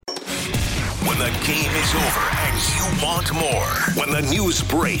the game is over and you want more. When the news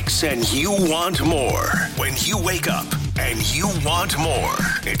breaks and you want more. When you wake up and you want more.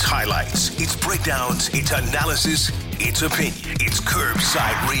 It's highlights, it's breakdowns, it's analysis, it's opinion. It's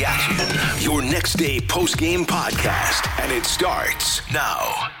Curbside Reaction, your next day post-game podcast. And it starts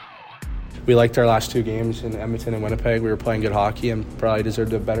now. We liked our last two games in Edmonton and Winnipeg. We were playing good hockey and probably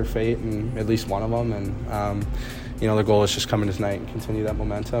deserved a better fate in at least one of them. And, the goal is just come in tonight and continue that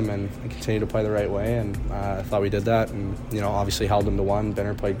momentum and continue to play the right way. And I thought we did that. And, obviously held them to one.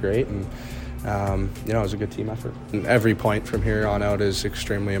 Benner played great. And, it was a good team effort. And every point from here on out is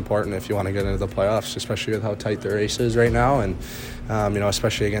extremely important if you want to get into the playoffs, especially with how tight the race is right now. And,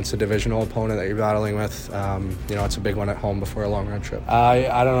 especially against a divisional opponent that you're battling with, it's a big one at home before a long road trip.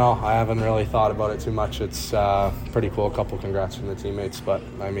 I don't know. I haven't really thought about it too much. It's pretty cool. A couple congrats from the teammates, but,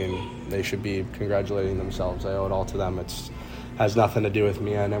 they should be congratulating themselves. I owe it all to them. It's has nothing to do with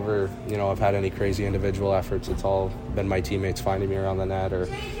me. I never, have had any crazy individual efforts. It's all been my teammates finding me around the net or,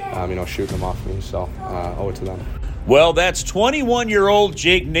 shooting them off me. So, owe it to them. Well, that's 21-year-old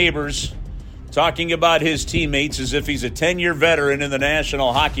Jake Neighbors talking about his teammates as if he's a 10-year veteran in the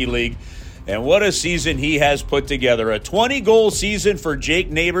National Hockey League. And what a season he has put together. A 20-goal season for Jake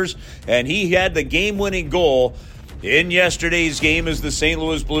Neighbors, and he had the game-winning goal in yesterday's game as the St.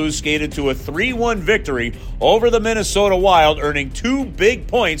 Louis Blues skated to a 3-1 victory over the Minnesota Wild, earning 2 big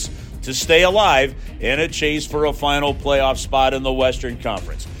points to stay alive in a chase for a final playoff spot in the Western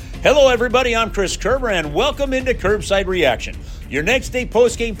Conference. Hello, everybody. I'm Chris Kerber, and welcome into Curbside Reaction, your next day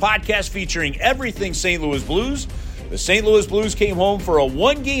postgame podcast featuring everything St. Louis Blues. The St. Louis Blues came home for a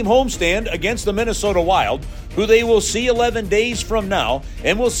 1-game homestand against the Minnesota Wild, who they will see 11 days from now,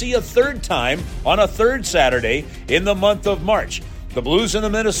 and will see a third time on a third Saturday in the month of March. The Blues and the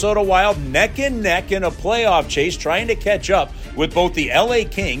Minnesota Wild neck and neck in a playoff chase, trying to catch up with both the LA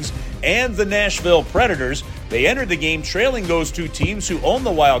Kings and the Nashville Predators. They entered the game trailing those two teams who own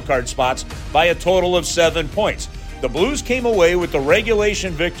the wild card spots by a total of 7 points. The Blues came away with the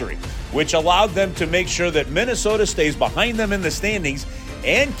regulation victory, which allowed them to make sure that Minnesota stays behind them in the standings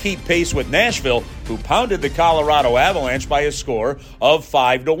and keep pace with Nashville, who pounded the Colorado Avalanche by a score of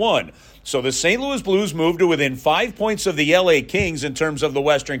 5-1. So the St. Louis Blues moved to within 5 points of the LA Kings in terms of the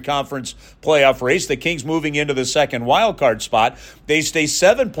Western Conference playoff race. The Kings moving into the second wild card spot. They stay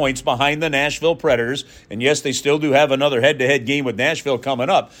 7 points behind the Nashville Predators. And yes, they still do have another head-to-head game with Nashville coming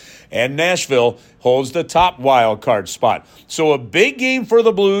up. And Nashville holds the top wild card spot. So a big game for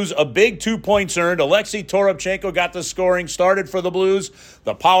the Blues, a big 2 points earned. Alexei Toropchenko got the scoring started for the Blues.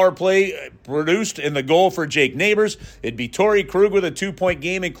 The power play produced in the goal for Jake Neighbors. It'd be Torrey Krug with a 2-point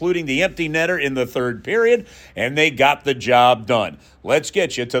game, including the empty netter in the third period, and they got the job done. Let's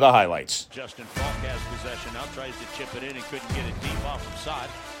get you to the highlights. Justin Falk has possession now, tries to chip it in and couldn't get it deep off of Saad.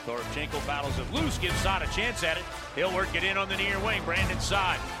 Toropchenko battles it loose, gives Saad a chance at it. He'll work it in on the near wing. Brandon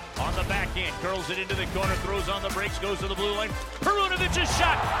Saad on the backhand, curls it into the corner, throws on the brakes, goes to the blue line. Perunovich's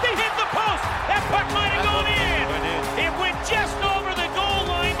shot. They hit the post. That puck might have gone in. It went just over the goal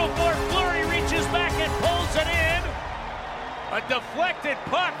line before Fleury reaches back and pulls it in. A deflected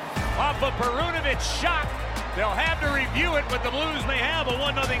puck off a Perunovich shot. They'll have to review it, but the Blues may have a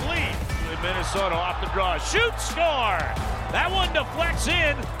 1-0 lead. With Minnesota off the draw. Shoot, score! That one deflects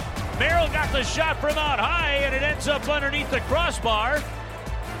in. Merrill got the shot from out high, and it ends up underneath the crossbar.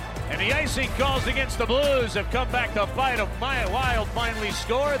 And the icing calls against the Blues have come back to fight. A Wild finally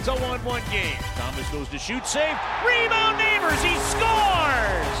score. It's a 1-1 game. Thomas goes to shoot, save. Rebound Neighbors. He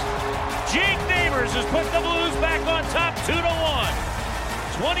scores! Jake Neighbors has put the Blues back on top 2-1.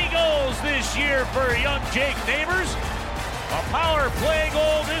 20 goals this year for young Jake Neighbors. A power play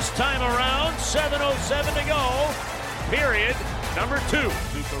goal this time around. 7:07 to go. Period. Number 2.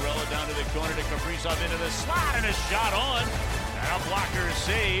 Zuccarello down to the corner to Kaprizov into the slot, and a shot on. And a blocker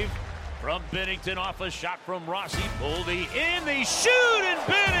save from Binnington off a shot from Rossi. Boldy in, they shoot, and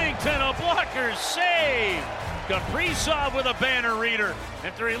Binnington, a blocker save. Kaprizov with a banner reader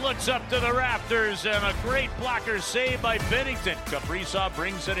after he looks up to the rafters, and a great blocker save by Binnington. Kaprizov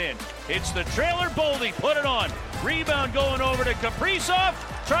brings it in. It's the trailer, Boldy put it on. Rebound going over to Kaprizov,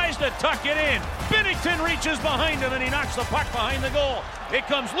 tries to tuck it in. Binnington reaches behind him, and he knocks the puck behind the goal. It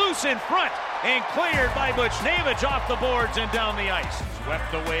comes loose in front and cleared by Buchnevich off the boards and down the ice.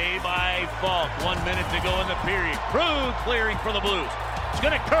 Swept away by Falk. 1 minute to go in the period. Krug clearing for the Blues. It's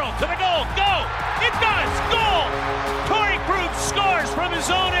going to curl to the goal. Go! It does! Goal! Torrey Krug scores from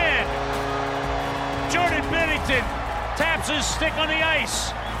his own end. Jordan Binnington taps his stick on the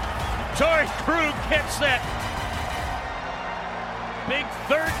ice. Torrey Krug gets that big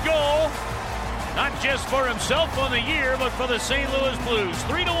third goal. not just for himself on the year, but for the St. Louis Blues.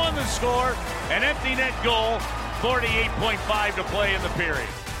 3-1 the score, an empty net goal, 48.5 to play in the period.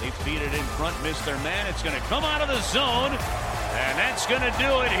 They feed it in front, miss their man. It's going to come out of the zone, and that's going to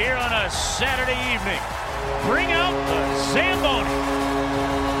do it here on a Saturday evening. Bring out the Zamboni.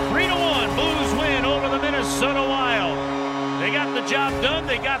 3-1, Blues win over the Minnesota Wild. They got the job done.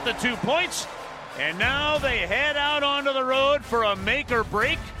 They got the 2 points, and now they head out onto the road for a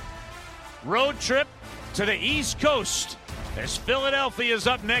make-or-break road trip to the East Coast as Philadelphia is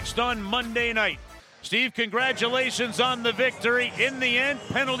up next on Monday night. Steve, congratulations on the victory. In the end,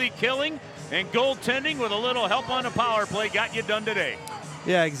 penalty killing and goaltending with a little help on the power play got you done today.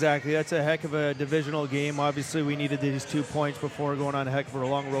 Yeah, exactly. That's a heck of a divisional game. Obviously, we needed these 2 points before going on a heck of a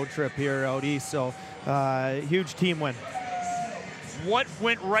long road trip here out east. So, huge team win. What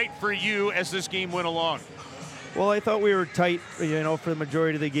went right for you as this game went along? Well, I thought we were tight, for the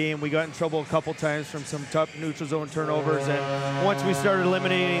majority of the game. We got in trouble a couple times from some tough neutral zone turnovers, and once we started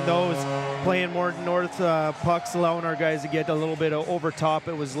eliminating those, playing more north pucks, allowing our guys to get a little bit over top,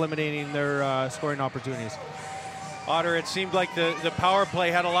 it was eliminating their scoring opportunities. Otter, it seemed like the power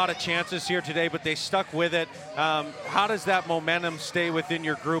play had a lot of chances here today, but they stuck with it. How does that momentum stay within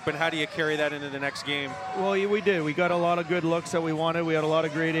your group, and how do you carry that into the next game? Well, we did. We got a lot of good looks that we wanted. We had a lot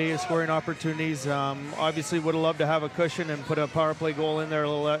of grade A scoring opportunities. Obviously, would have loved to have a cushion and put a power play goal in there, a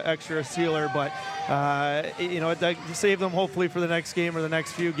little extra sealer, but that save them hopefully for the next game or the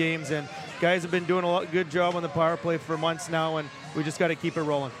next few games. And guys have been doing a good job on the power play for months now, and we just got to keep it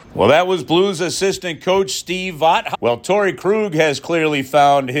rolling. Well, that was Blues assistant coach Steve Vaught. Well, Torrey Krug has clearly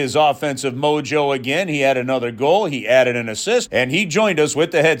found his offensive mojo again. He had another goal, he added an assist, and he joined us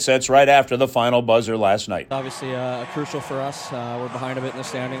with the headsets right after the final buzzer last night. Obviously, crucial for us. We're behind a bit in the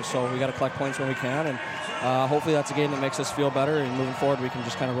standings, so we got to collect points when we can, and hopefully that's a game that makes us feel better, and moving forward we can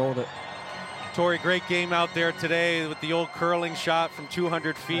just kind of roll with it. Torrey, great game out there today with the old curling shot from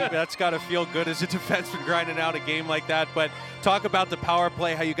 200 feet. That's got to feel good as a defenseman grinding out a game like that. But talk about the power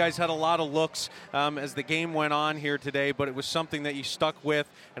play, how you guys had a lot of looks as the game went on here today, but it was something that you stuck with,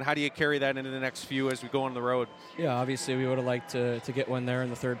 and how do you carry that into the next few as we go on the road? Yeah, obviously we would have liked to get one there in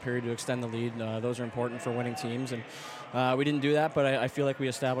the third period to extend the lead. Those are important for winning teams, and we didn't do that, but I feel like we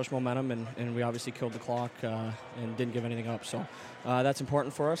established momentum, and we obviously killed the clock and didn't give anything up. So that's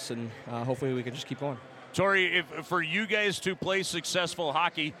important for us, and hopefully we can just keep going. Torrey, for you guys to play successful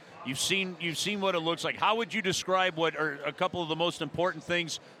hockey, you've seen what it looks like. How would you describe what are a couple of the most important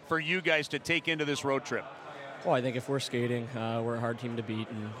things for you guys to take into this road trip? Well, I think if we're skating, we're a hard team to beat.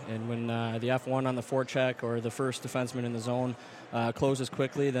 And when the F1 on the forecheck or the first defenseman in the zone closes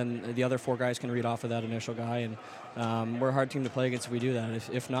quickly, then the other four guys can read off of that initial guy. And we're a hard team to play against if we do that.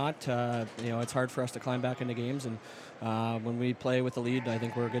 If not, it's hard for us to climb back into games. And when we play with the lead, I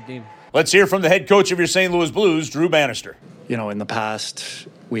think we're a good team. Let's hear from the head coach of your St. Louis Blues, Drew Bannister. In the past,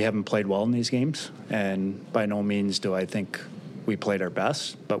 we haven't played well in these games. And by no means do I think we played our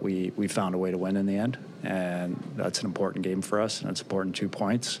best, but we found a way to win in the end. And that's an important game for us, and it's important 2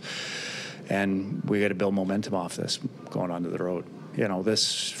 points. And we got to build momentum off this going onto the road.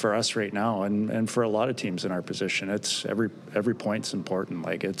 This for us right now, and for a lot of teams in our position, it's every point's important.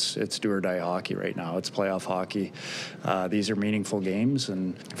 Like it's do or die hockey right now. It's playoff hockey. These are meaningful games,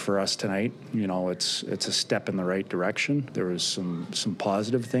 and for us tonight, it's a step in the right direction. There was some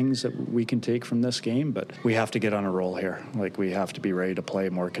positive things that we can take from this game, but we have to get on a roll here. Like we have to be ready to play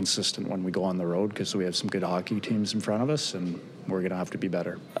more consistent when we go on the road, because we have some good hockey teams in front of us, and we're going to have to be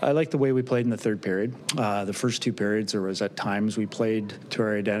better. I like the way we played in the third period. The first two periods, there was at times we played to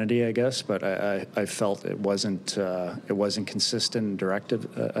our identity, I guess, but I felt it wasn't consistent and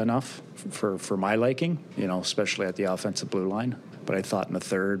directive enough for my liking, especially at the offensive blue line. But I thought in the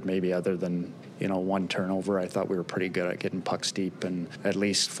third, maybe other than one turnover, I thought we were pretty good at getting pucks deep and at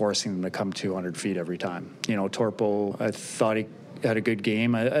least forcing them to come 200 feet every time. Torpo, I thought he had a good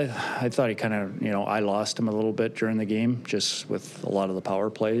game. I thought he kind of, I lost him a little bit during the game just with a lot of the power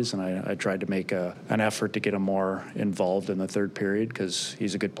plays, and I tried to make an effort to get him more involved in the third period because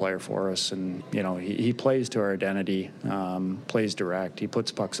he's a good player for us, and he plays to our identity, plays direct, he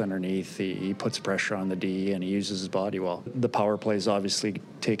puts pucks underneath, he puts pressure on the D, and he uses his body well. The power plays obviously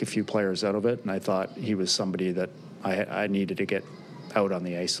take a few players out of it, and I thought he was somebody that I needed to get out on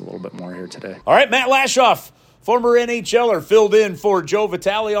the ice a little bit more here today. All right, Matt Lashoff, former NHLer, filled in for Joe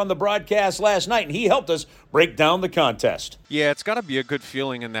Vitale on the broadcast last night, and he helped us break down the contest. Yeah, it's got to be a good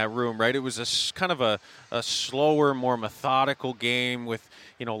feeling in that room, right? It was kind of a slower, more methodical game with,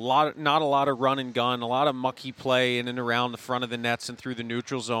 not a lot of run and gun, a lot of mucky play in and around the front of the nets and through the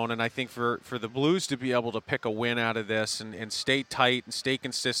neutral zone. And I think for the Blues to be able to pick a win out of this and stay tight and stay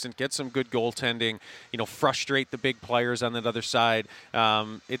consistent, get some good goaltending, frustrate the big players on that other side,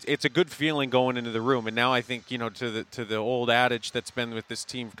 it's a good feeling going into the room. And now I think, to the old adage that's been with this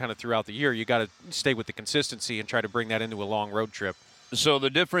team kind of throughout the year, you got to stay with the consistency and try to bring that into a long road trip. So the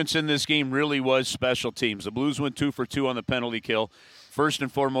difference in this game really was special teams. The Blues went 2 for 2 on the penalty kill. First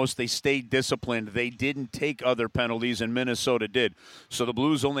and foremost, they stayed disciplined. They didn't take other penalties, and Minnesota did. So the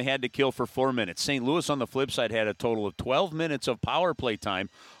Blues only had to kill for 4 minutes. St. Louis, on the flip side, had a total of 12 minutes of power play time,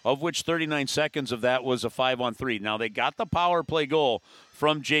 of which 39 seconds of that was a 5-on-3. Now, they got the power play goal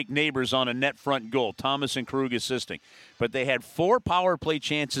from Jake Neighbors on a net front goal, Thomas and Krug assisting. But they had 4 power play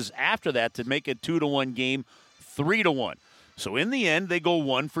chances after that to make it 2-1 game, 3-1. So in the end, they go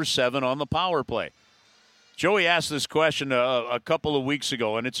 1 for 7 on the power play. Joey asked this question a couple of weeks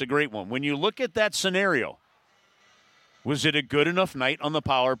ago, and it's a great one. When you look at that scenario, was it a good enough night on the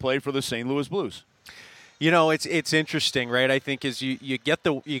power play for the St. Louis Blues? It's interesting, right? I think as you get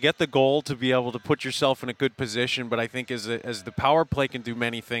the goal to be able to put yourself in a good position, but I think as the power play can do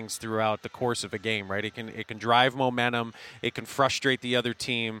many things throughout the course of a game, right? It can drive momentum, it can frustrate the other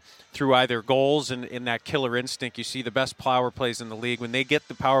team through either goals and in that killer instinct. You see the best power plays in the league when they get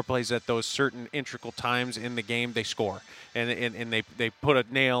the power plays at those certain integral times in the game, they score and they put a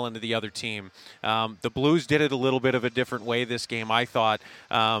nail into the other team. The Blues did it a little bit of a different way this game, I thought.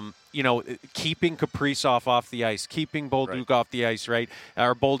 Keeping Kaprizov off the ice, keeping Bolduc off the ice, right?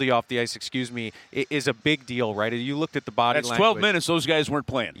 Or Boldy off the ice, excuse me, is a big deal, right? You looked at the body language. That's 12 minutes those guys weren't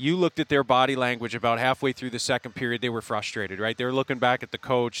playing. You looked at their body language about halfway through the second period. They were frustrated, right? They were looking back at the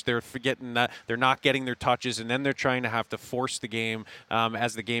coach. They're forgetting that they're not getting their touches, and then they're trying to have to force the game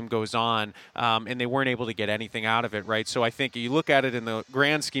as the game goes on, and they weren't able to get anything out of it, right? So I think you look at it in the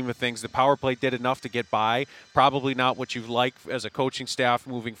grand scheme of things, the power play did enough to get by. Probably not what you'd like as a coaching staff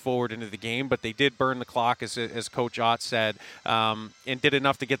moving forward into the game, but they did burn the clock, as Coach Ott said, and did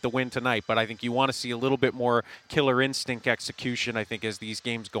enough to get the win tonight. But I think you want to see a little bit more killer instinct execution, I think, as these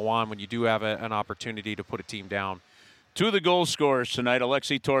games go on when you do have an opportunity to put a team down. 2 of the goal scorers tonight,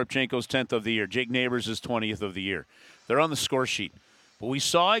 Alexei Toropchenko's 10th of the year, Jake Neighbors' 20th of the year. They're on the score sheet. But we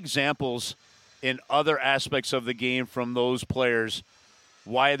saw examples in other aspects of the game from those players,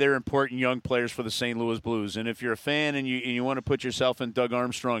 why they're important young players for the St. Louis Blues. And if you're a fan and you want to put yourself in Doug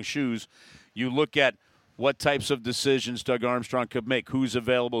Armstrong's shoes, you look at what types of decisions Doug Armstrong could make, who's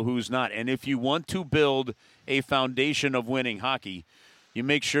available, who's not. And if you want to build a foundation of winning hockey, you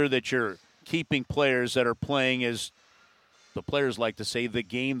make sure that you're keeping players that are playing, as the players like to say, the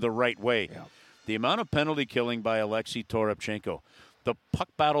game the right way. Yeah. The amount of penalty killing by Alexei Toropchenko, the puck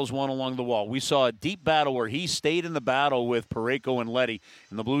battles won along the wall. We saw a deep battle where he stayed in the battle with Parayko and Leddy,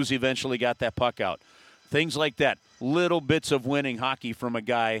 and the Blues eventually got that puck out. Things like that. Little bits of winning hockey from a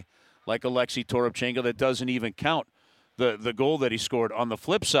guy like Alexei Toropchenko that doesn't even count the goal that he scored. On the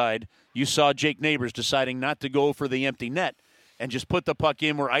flip side, you saw Jake Neighbors deciding not to go for the empty net and just put the puck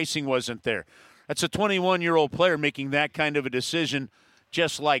in where icing wasn't there. That's a 21-year-old player making that kind of a decision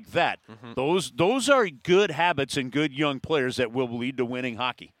just like that. Mm-hmm. Those are good habits and good young players that will lead to winning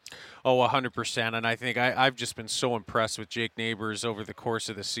hockey. Oh, 100%. And I think I've just been so impressed with Jake Neighbors over the course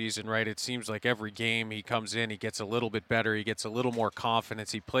of the season, right? It seems like every game he comes in, he gets a little bit better. He gets a little more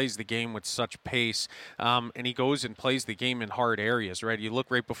confidence. He plays the game with such pace. And he goes and plays the game in hard areas, right? You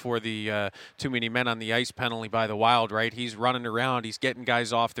look right before the too many men on the ice penalty by the Wild, right? He's running around. He's getting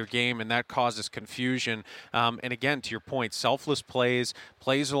guys off their game, and that causes confusion. And again, to your point, selfless plays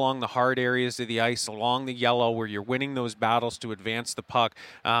along the hard areas of the ice, along the yellow, where you're winning those battles to advance the puck,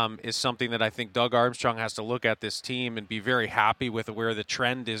 is something that I think Doug Armstrong has to look at this team and be very happy with where the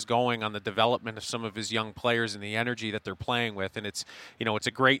trend is going on the development of some of his young players and the energy that they're playing with. And it's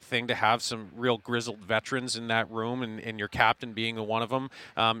a great thing to have some real grizzled veterans in that room, and your captain being one of them,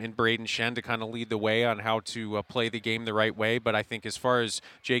 in Braden Shen, to kind of lead the way on how to play the game the right way. But I think as far as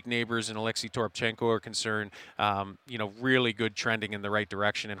Jake Neighbors and Alexei Toropchenko are concerned, really good trending in the right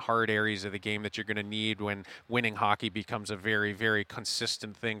direction in hard areas of the game that you're going to need when winning hockey becomes a very, very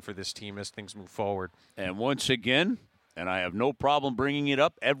consistent thing for this team as things move forward. And once again, and I have no problem bringing it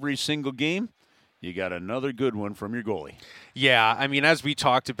up every single game, you got another good one from your goalie. Yeah, I mean, as we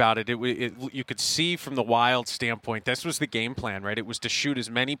talked about it, you could see from the Wild standpoint, this was the game plan, right? It was to shoot as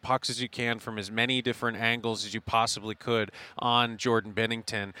many pucks as you can from as many different angles as you possibly could on Jordan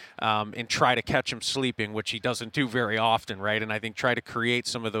Binnington, and try to catch him sleeping, which he doesn't do very often, right? And I think try to create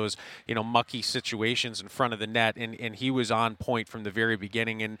some of those, mucky situations in front of the net, and he was on point from the very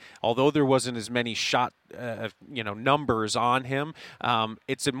beginning. And although there wasn't as many shot, numbers on him,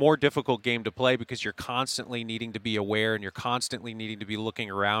 it's a more difficult game to play because you're constantly needing to be aware and you're constantly needing to be looking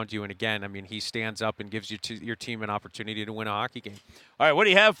around you. And again, I mean, he stands up and gives your team an opportunity to win a hockey game. All right, what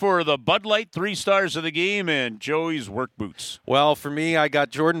do you have for the Bud Light 3 stars of the game and Joey's work boots? Well, for me, I got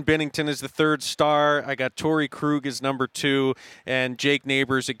Jordan Binnington as the 3rd star. I got Torrey Krug as number 2, and Jake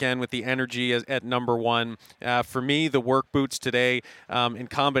Neighbors again with the energy at number 1. For me, the work boots today, in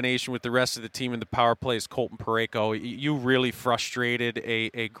combination with the rest of the team in the power play, is Colton Parayko. You really frustrated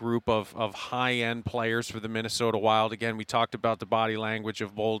a group of high-end players for the Minnesota Wild. Again, we talked about the body language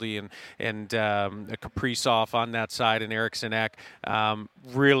of Boldy and Kaprizov on that side, and Eriksson Ek.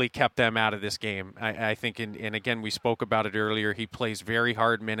 Really kept them out of this game. I think, and again, we spoke about it earlier, he plays very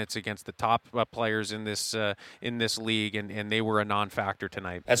hard minutes against the top players in this league, and they were a non-factor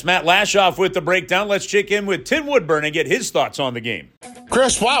tonight. That's Matt Lashoff with the breakdown. Let's check in with Tim Woodburn and get his thoughts on the game.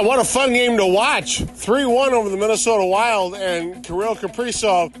 Chris, wow, what a fun game to watch. 3-1 over the Minnesota Wild, and Kirill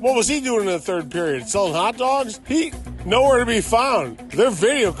Kaprizov, what was he doing in the 3rd period? Selling hot dogs? He nowhere to be found. Their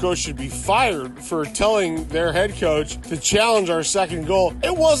video coach should be fired for telling their head coach to challenge our second goal.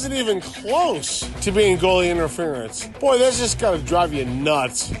 It wasn't even close to being goalie interference. Boy, that's just got to drive you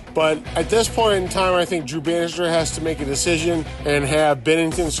nuts. But at this point in time, I think Drew Bannister has to make a decision and have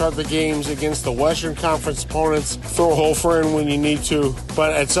Binnington start the games against the Western Conference opponents. Throw Hofer in when you need to.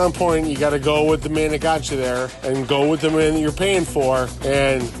 But at some point, you got to go with the man that got you there and go with the man that you're paying for.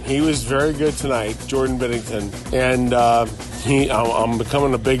 And he was very good tonight, Jordan Binnington. And I'm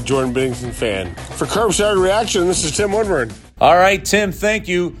becoming a big Jordan Binnington fan. For Curbside Reaction, this is Tim Woodburn. All right, Tim, thank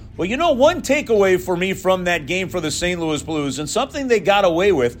you. Well, one takeaway for me from that game for the St. Louis Blues, and something they got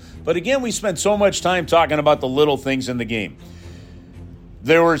away with, but again, we spent so much time talking about the little things in the game.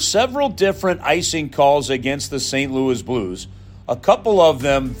 There were several different icing calls against the St. Louis Blues. A couple of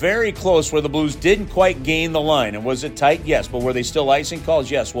them very close where the Blues didn't quite gain the line. And was it tight? Yes. But were they still icing calls?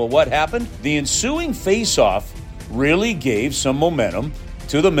 Yes. Well, what happened? The ensuing face-off really gave some momentum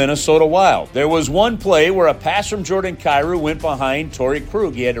to the Minnesota Wild. There was one play where a pass from Jordan Kyrou went behind Torrey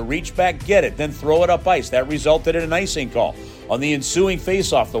Krug. He had to reach back, get it, then throw it up ice. That resulted in an icing call. On the ensuing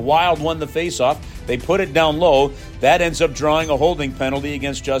faceoff, the Wild won the faceoff. They put it down low. That ends up drawing a holding penalty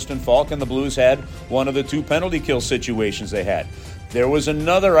against Justin Falk, and the Blues had one of the 2 penalty kill situations they had. There was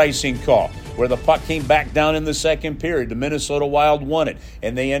another icing call where the puck came back down in the 2nd period. The Minnesota Wild won it,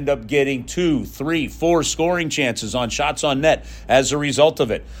 and they end up getting 2, 3, 4 scoring chances on shots on net as a result of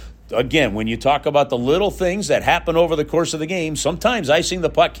it. Again, when you talk about the little things that happen over the course of the game, sometimes icing the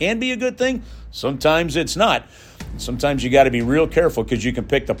puck can be a good thing, sometimes it's not. Sometimes you got to be real careful because you can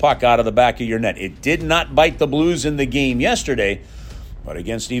pick the puck out of the back of your net. It did not bite the Blues in the game yesterday, but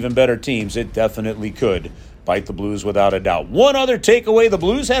against even better teams, it definitely could bite the Blues without a doubt. One other takeaway, the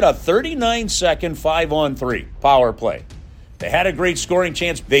Blues had a 39-second 5-on-3 power play. They had a great scoring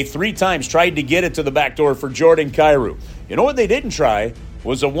chance. They 3 times tried to get it to the back door for Jordan Kyrou. You know what they didn't try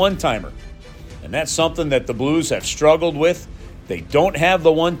was a one-timer. And that's something that the Blues have struggled with. They don't have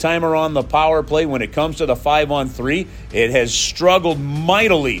the one-timer on the power play when it comes to the 5-on-3. It has struggled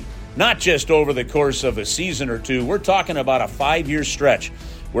mightily, not just over the course of a season or 2. We're talking about a 5-year stretch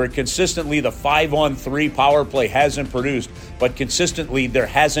where consistently the 5-on-3 power play hasn't produced, but consistently there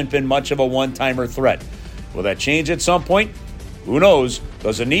hasn't been much of a one-timer threat. Will that change at some point? Who knows?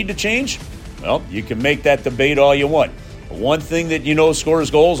 Does it need to change? Well, you can make that debate all you want. But one thing that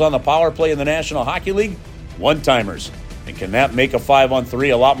scores goals on the power play in the National Hockey League? One-timers. And can that make a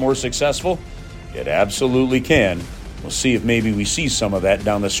 5-on-3 a lot more successful? It absolutely can. We'll see if maybe we see some of that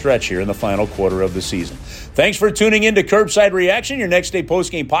down the stretch here in the final quarter of the season. Thanks for tuning in to Curbside Reaction, your next day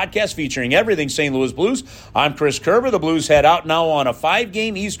postgame podcast featuring everything St. Louis Blues. I'm Chris Kerber. The Blues head out now on a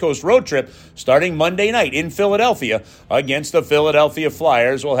 5-game East Coast road trip starting Monday night in Philadelphia against the Philadelphia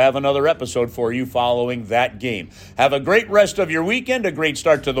Flyers. We'll have another episode for you following that game. Have a great rest of your weekend, a great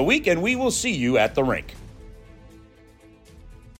start to the week, and we will see you at the rink.